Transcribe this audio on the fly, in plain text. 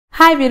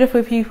Hi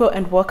beautiful people,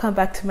 and welcome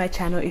back to my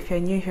channel. If you're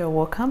new here,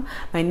 welcome.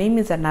 My name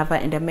is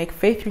Anava and I make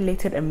faith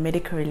related and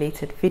medical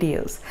related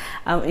videos.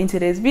 In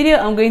today's video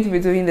I'm going to be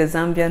doing the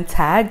Zambian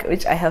tag,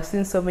 which I have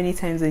seen so many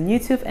times on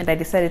YouTube, and I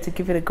decided to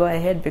give it a go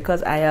ahead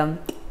because I am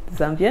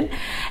Zambian.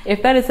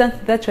 If that is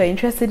something that you're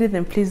interested in,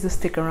 then please do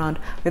stick around.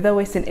 Without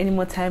wasting any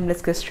more time,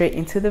 let's go straight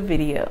into the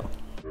video.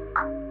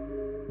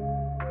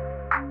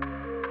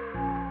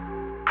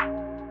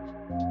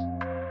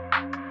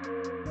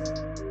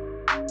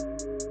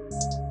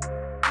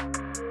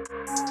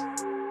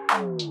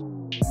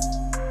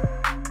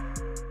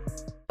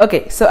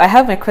 Okay, so I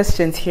have my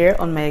questions here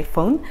on my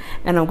phone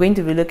and I'm going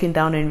to be looking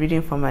down and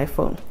reading from my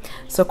phone.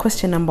 So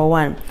question number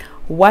 1,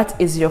 what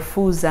is your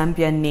full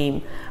Zambian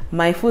name?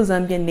 My full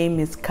Zambian name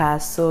is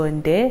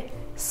kasonde.sondashi.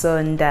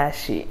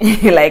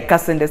 Like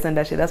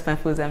kasonde.sondashi, that's my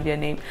full Zambian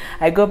name.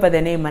 I go by the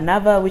name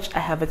Manava, which I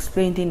have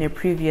explained in a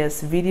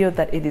previous video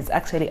that it is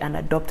actually an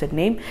adopted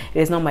name. It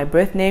is not my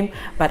birth name,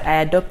 but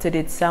I adopted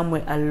it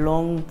somewhere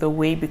along the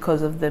way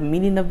because of the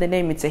meaning of the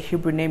name. It's a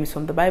Hebrew name, it's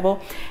from the Bible,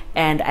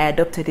 and I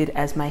adopted it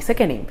as my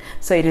second name.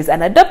 So it is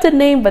an adopted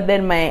name, but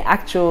then my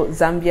actual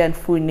Zambian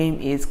full name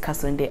is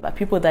Kasonde. But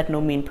people that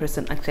know me in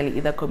person actually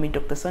either call me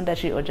Dr.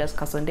 Sondashi or just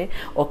Kasonde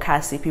or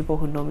Kasi. People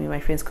who know me, my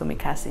friends call me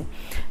Kasi.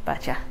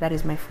 But yeah, that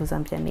is my full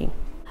Zambian name.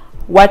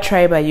 What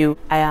tribe are you?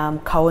 I am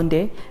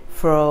Kaonde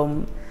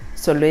from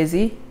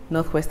Solwezi,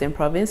 Northwestern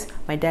Province.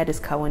 My dad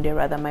is Kaonde,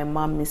 rather my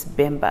mom is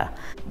Bemba.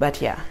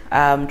 But yeah,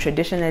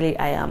 traditionally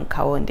I am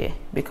Kaonde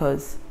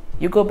because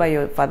you go by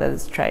your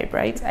father's tribe,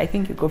 right? I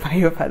think you go by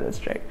your father's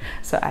tribe.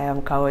 So I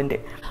am Kaonde.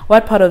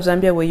 What part of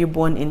Zambia were you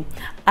born in?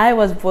 I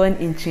was born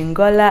in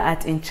Chingola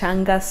at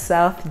Inchanga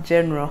South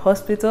General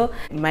Hospital.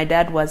 My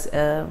dad was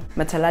a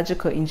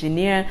metallurgical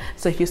engineer,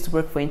 so he used to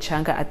work for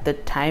Inchanga at the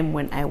time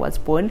when I was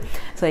born.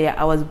 So yeah,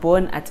 I was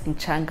born at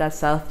Inchanga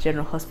South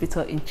General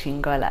Hospital in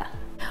Chingola.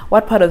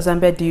 What part of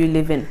Zambia do you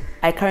live in?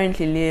 I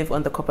currently live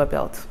on the Copper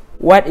Belt.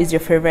 What is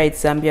your favorite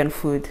Zambian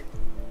food?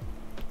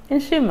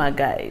 Nshima,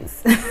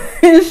 guys.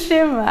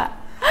 Nshima.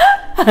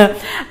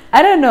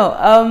 I don't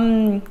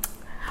know.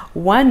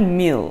 One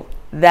meal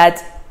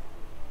that,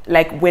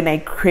 like, when I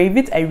crave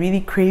it, I really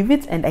crave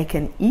it and I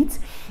can eat,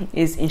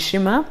 is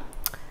nshima,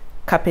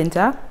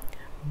 carpenter,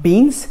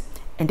 beans,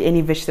 and any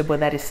vegetable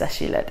that is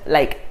sashilad.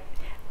 Like,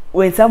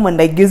 when someone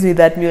like gives me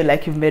that meal,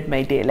 like, you've made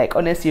my day. Like,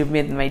 honestly, you've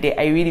made my day.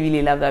 I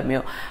really love that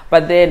meal.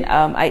 But then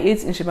I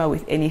eat nshima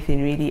with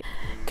anything, really.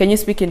 Can you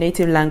speak your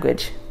native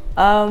language?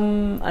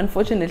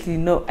 Unfortunately,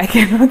 no. I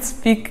cannot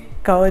speak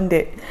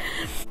Kaonde.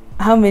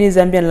 How many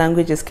Zambian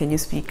languages can you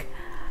speak?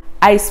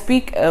 I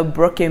speak a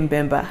broken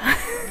Bemba.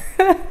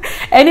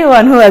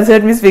 Anyone who has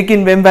heard me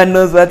speaking Bemba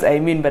knows what I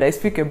mean, but I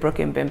speak a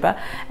broken Bemba,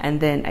 and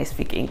then I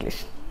speak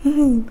English.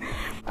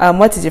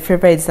 What is your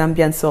favorite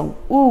Zambian song?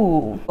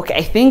 Ooh, okay,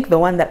 I think the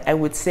one that I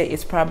would say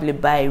is probably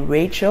by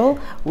Rachel,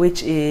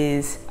 which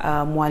is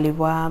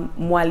Mwaliwama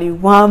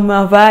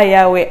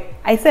Vaya.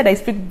 I said I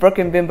speak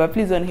broken Bemba,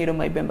 please don't hate on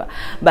my Bemba.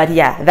 But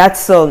yeah, that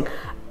song.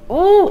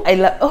 Oh, I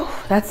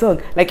love that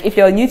song. Like, if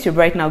you're on YouTube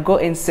right now, go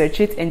and search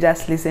it and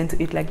just listen to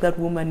it. Like, that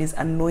woman is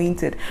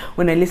anointed.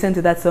 When I listen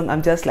to that song,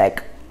 I'm just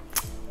like,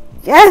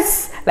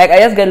 yes, like, I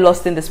just get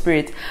lost in the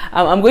spirit.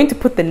 I'm going to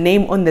put the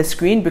name on the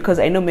screen because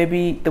I know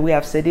maybe the way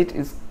I've said it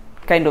is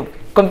kind of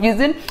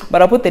confusing,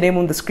 but I'll put the name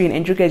on the screen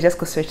and you guys just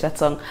go search that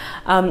song.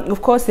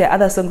 Of course, there are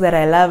other songs that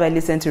I love. I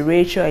listen to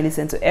Rachel, I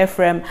listen to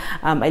Ephraim,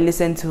 I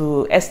listen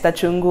to Esther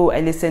Chungu,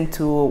 I listen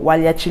to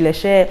Walia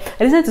Chileshe,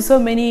 I listen to so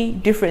many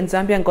different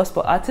Zambian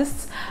gospel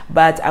artists.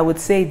 But I would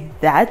say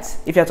that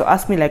if you have to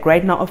ask me, like,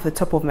 right now off the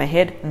top of my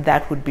head,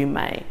 that would be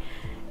my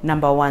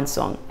number 1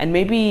 song, and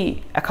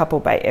maybe a couple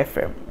by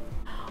Ephraim.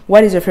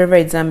 What is your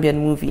favorite Zambian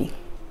movie?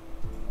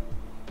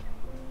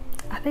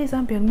 Are they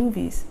Zambian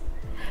movies?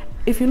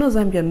 If you know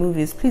Zambian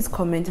movies, please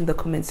comment in the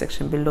comment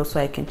section below so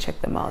I can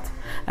check them out.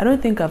 I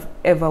don't think I've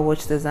ever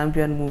watched a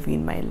Zambian movie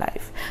in my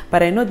life,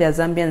 but I know there are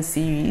Zambian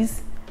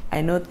series.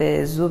 I know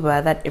there's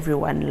Zuba that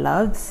everyone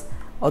loves,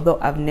 although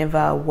I've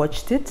never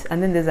watched it.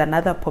 And then there's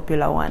another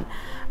popular one.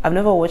 I've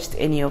never watched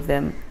any of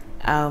them.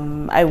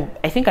 I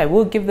think I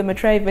will give them a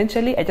try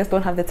eventually. I just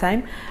don't have the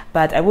time,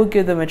 but I will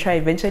give them a try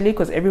eventually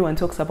because everyone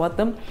talks about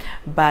them.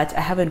 But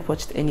I haven't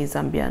watched any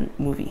Zambian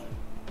movie.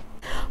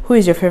 Who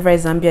is your favorite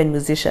Zambian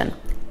musician?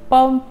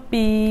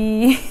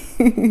 Pompey.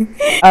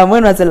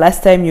 When was the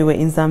last time you were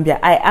in Zambia?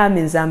 I am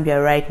in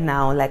Zambia right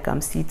now. Like, I'm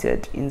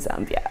seated in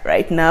Zambia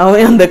right now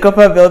in the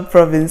Copper Belt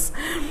province.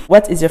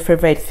 What is your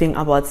favorite thing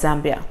about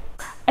Zambia?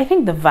 I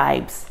think the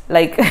vibes.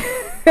 Like,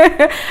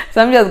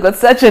 Zambia's got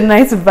such a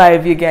nice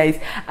vibe, you guys.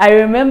 I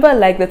remember,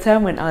 like, the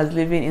time when I was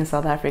living in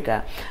South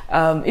Africa,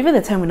 even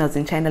the time when I was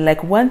in China,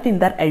 like, one thing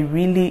that I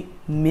really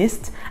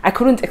missed, I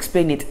couldn't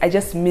explain it, I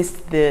just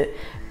missed the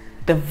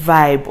the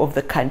vibe of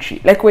the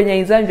country. Like when you're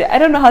in Zambia, I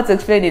don't know how to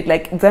explain it.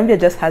 Like Zambia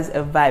just has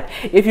a vibe.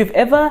 If you've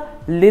ever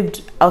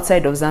lived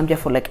outside of Zambia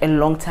for like a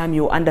long time,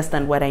 you'll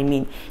understand what I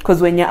mean.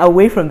 Because when you're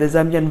away from the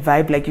Zambian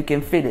vibe, like you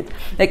can feel it.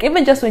 Like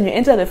even just when you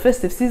enter the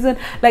festive season,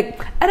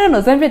 like I don't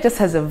know, Zambia just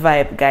has a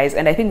vibe, guys.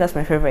 And I think that's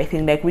my favorite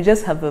thing. Like we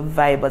just have a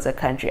vibe as a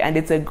country, and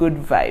it's a good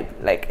vibe.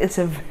 Like it's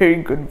a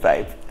very good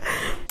vibe.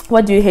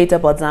 What do you hate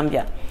about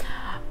Zambia?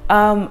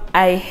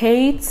 I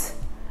hate,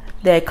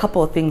 there are a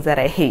couple of things that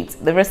I hate.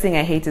 The first thing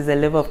I hate is the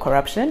level of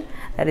corruption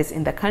that is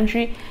in the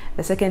country.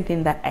 The second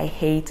thing that I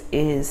hate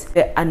is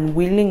the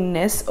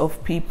unwillingness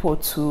of people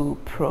to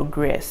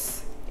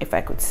progress, if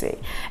I could say.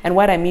 And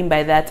what I mean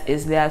by that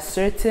is there are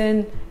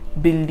certain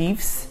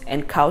beliefs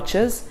and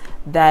cultures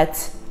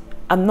that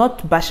I'm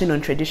not bashing on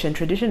tradition.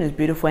 Tradition is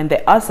beautiful, and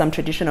there are some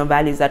traditional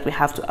values that we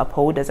have to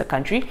uphold as a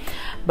country.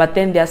 But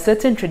then there are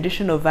certain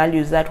traditional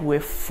values that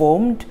were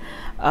formed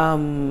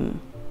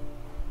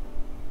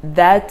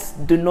that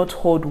do not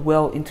hold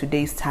well in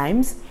today's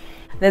times.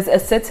 There's a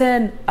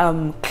certain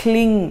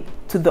cling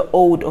to the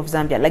old of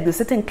Zambia, like the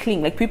certain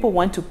cling, like people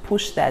want to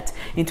push that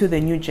into the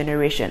new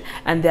generation,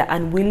 and they're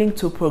unwilling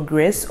to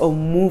progress or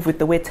move with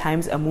the way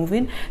times are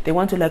moving. They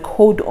want to like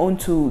hold on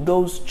to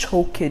those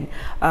choking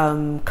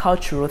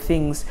cultural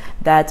things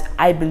that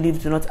I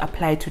believe do not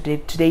apply to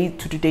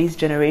today's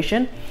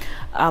generation.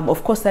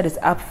 Of course, that is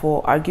up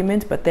for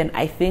argument, but then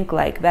I think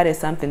like that is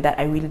something that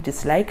I really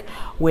dislike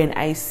when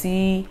I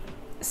see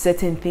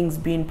certain things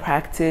being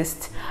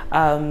practiced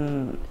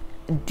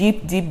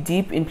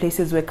deep in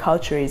places where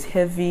culture is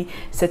heavy.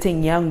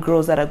 Certain young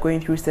girls that are going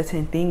through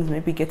certain things,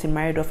 maybe getting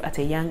married off at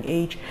a young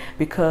age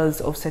because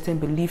of certain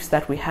beliefs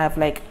that we have.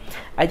 Like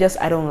I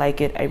don't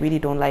like it. I really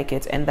don't like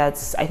it. And I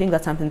think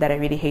that's something that I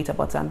really hate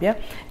about Zambia.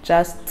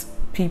 Just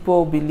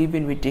people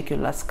believing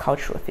ridiculous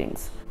cultural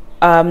things.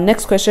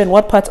 Next question,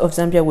 what part of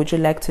Zambia would you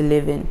like to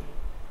live in?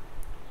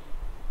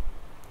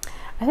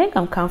 I think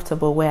I'm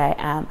comfortable where I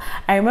am.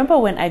 I remember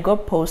when I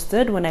got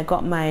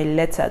my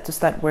letter to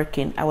start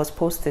working, I was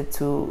posted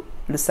to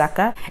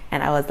Lusaka,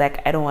 and I was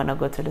like, I don't want to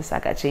go to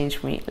Lusaka,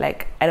 change me.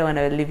 Like, I don't want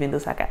to live in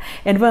Lusaka.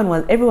 And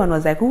everyone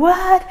was like,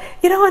 what?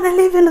 You don't want to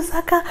live in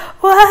Lusaka?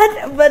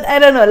 What? But I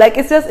don't know, like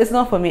it's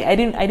not for me. I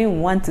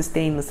didn't want to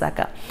stay in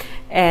Lusaka.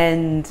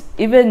 And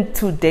even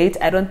to date,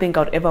 I don't think I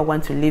would ever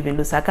want to live in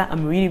Lusaka.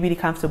 I'm really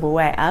comfortable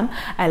where I am.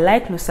 I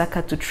like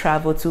Lusaka to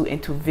travel to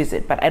and to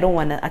visit, but I don't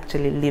want to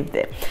actually live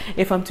there.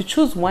 If I'm to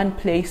choose one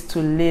place to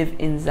live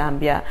in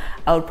Zambia,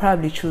 I would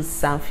probably choose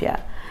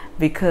Zamfia,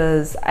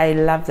 because I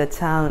love the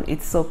town.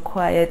 It's so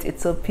quiet,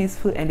 it's so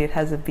peaceful, and it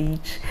has a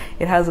beach,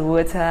 it has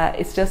water.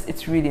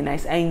 It's really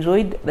nice. I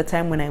enjoyed the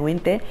time when I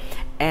went there,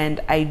 and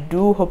I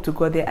do hope to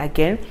go there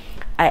again.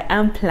 I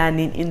am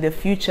planning in the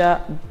future,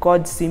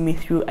 God see me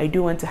through, I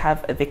do want to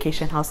have a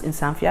vacation house in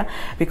Zamfia,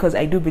 because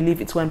I do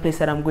believe it's one place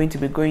that I'm going to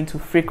be going to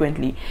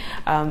frequently.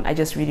 I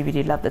just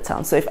really love the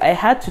town. So if I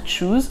had to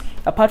choose,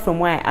 apart from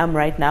where I am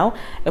right now,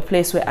 a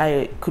place where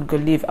I could go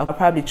live, I'll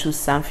probably choose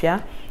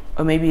Zamfia,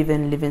 or maybe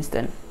even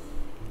Livingston,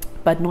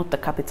 but not the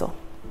capital.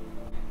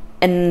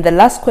 And the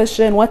last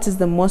question, what is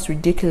the most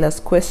ridiculous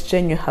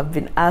question you have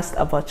been asked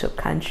about your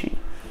country?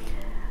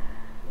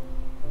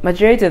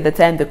 Majority of the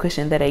time, the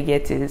question that I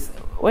get is,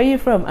 where are you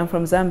from? I'm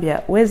from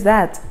Zambia. Where's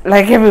that?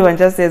 Like everyone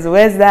just says,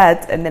 where's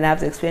that? And then I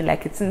have to explain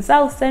like it's in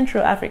South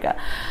Central Africa.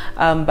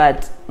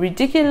 But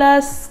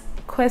ridiculous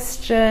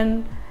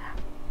question,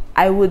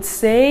 I would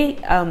say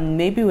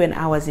maybe when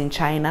I was in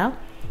China,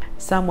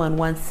 someone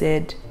once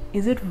said,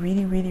 is it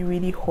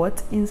really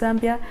hot in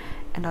Zambia?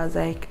 And I was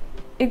like,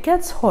 it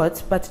gets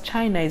hot, but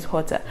China is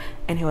hotter.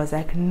 And he was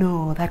like,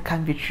 no, that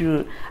can't be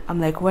true.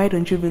 I'm like, why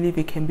don't you believe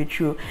it can be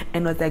true?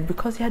 And I was like,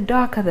 because you're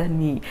darker than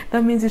me.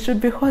 That means it should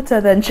be hotter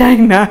than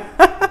China.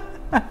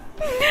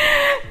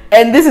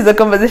 And this is a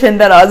conversation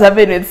that I was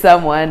having with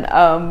someone.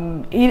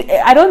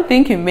 I don't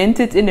think he meant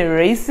it in a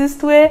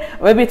racist way.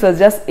 Maybe it was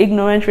just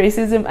ignorant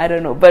racism. I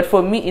don't know. But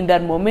for me, in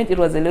that moment, it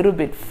was a little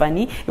bit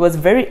funny. It was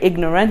very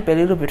ignorant, but a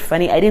little bit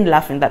funny. I didn't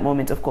laugh in that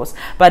moment, of course.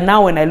 But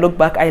now when I look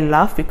back, I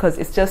laugh because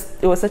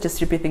it was such a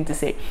stupid thing to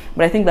say.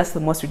 But I think that's the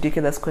most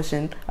ridiculous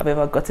question I've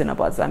ever gotten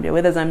about Zambia.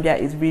 Whether Zambia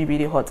is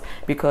really hot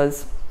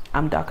because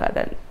I'm darker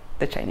than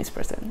the Chinese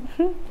person.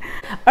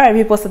 Alright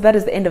people, so that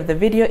is the end of the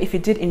video. If you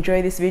did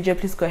enjoy this video,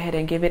 please go ahead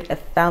and give it a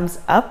thumbs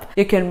up.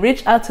 You can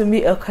reach out to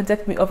me or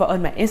contact me over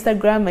on my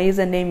Instagram. My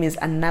username is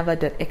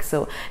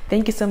anava.exo.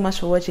 Thank you so much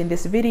for watching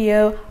this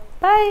video.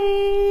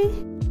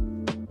 Bye.